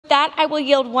that, I will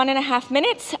yield 1.5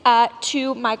 minutes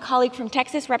to my colleague from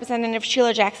Texas, Representative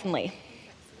Sheila Jackson Lee.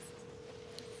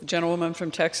 The gentlewoman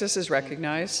from Texas is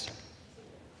recognized.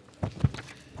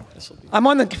 I'm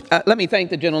on the, let me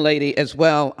thank the gentlelady as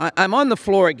well. I'm on the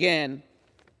floor again,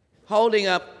 holding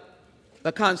up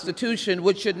the Constitution,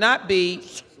 which should not be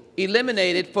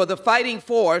eliminated for the fighting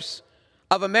force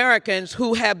of Americans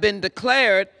who have been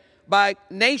declared by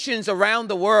nations around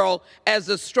the world as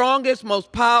the strongest, most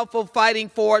powerful fighting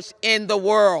force in the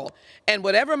world. And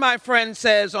whatever my friend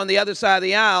says on the other side of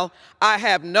the aisle, I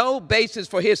have no basis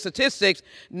for his statistics.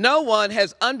 No one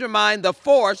has undermined the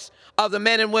force of the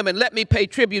men and women. Let me pay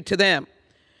tribute to them.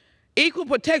 Equal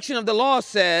protection of the law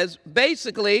says,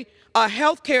 basically, a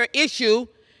health care issue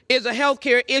is a health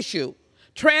care issue.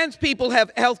 Trans people have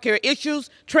health care issues.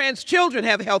 Trans children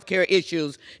have health care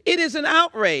issues. It is an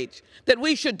outrage that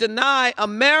we should deny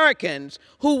Americans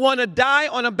who want to die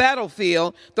on a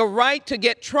battlefield the right to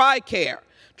get TRICARE.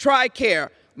 TRICARE,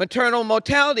 maternal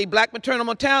mortality, black maternal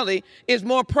mortality, is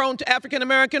more prone to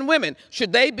African-American women.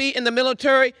 Should they be in the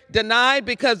military denied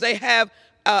because they have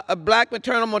a black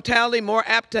maternal mortality, more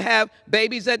apt to have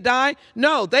babies that die?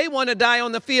 No, they want to die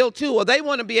on the field too, or they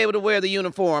want to be able to wear the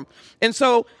uniform. And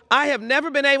so I have never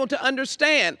been able to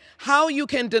understand how you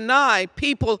can deny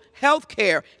people health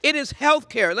care. It is health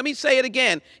care. Let me say it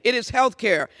again. It is health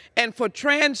care. And for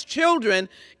trans children,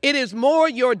 it is more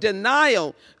your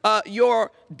denial,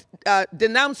 your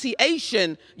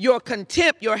denunciation, your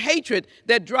contempt, your hatred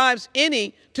that drives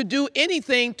any to do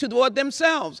anything toward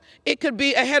themselves. It could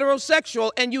be a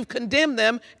heterosexual and you've condemned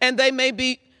them and they may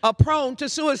be prone to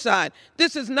suicide.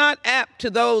 This is not apt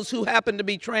to those who happen to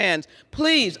be trans.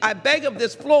 Please, I beg of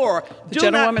this floor,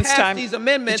 do not pass these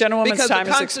amendments because the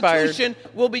Constitution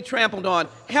will be trampled on.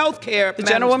 Health care, the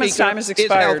gentlewoman's time has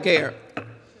expired. Is health care.